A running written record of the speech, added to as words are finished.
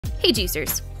Hey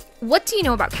juicers, what do you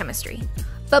know about chemistry?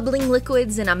 Bubbling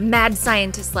liquids in a mad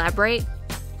scientist lab, right?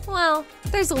 Well,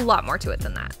 there's a lot more to it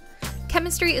than that.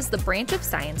 Chemistry is the branch of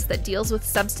science that deals with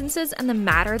substances and the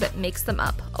matter that makes them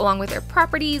up, along with their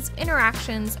properties,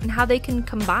 interactions, and how they can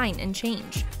combine and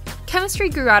change. Chemistry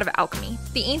grew out of alchemy,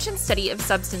 the ancient study of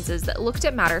substances that looked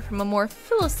at matter from a more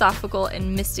philosophical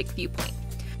and mystic viewpoint.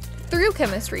 Through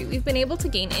chemistry, we've been able to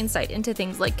gain insight into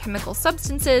things like chemical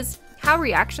substances, how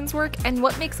reactions work, and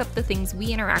what makes up the things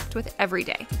we interact with every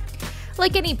day.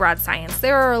 Like any broad science,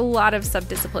 there are a lot of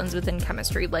subdisciplines within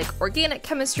chemistry, like organic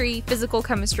chemistry, physical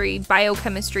chemistry,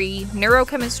 biochemistry,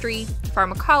 neurochemistry,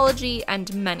 pharmacology,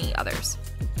 and many others.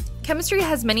 Chemistry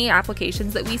has many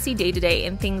applications that we see day to day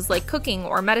in things like cooking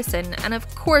or medicine, and of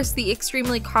course the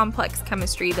extremely complex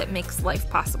chemistry that makes life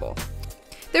possible.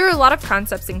 There are a lot of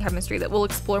concepts in chemistry that we'll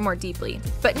explore more deeply,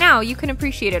 but now you can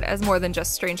appreciate it as more than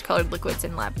just strange colored liquids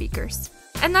in lab beakers.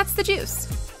 And that's the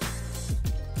juice.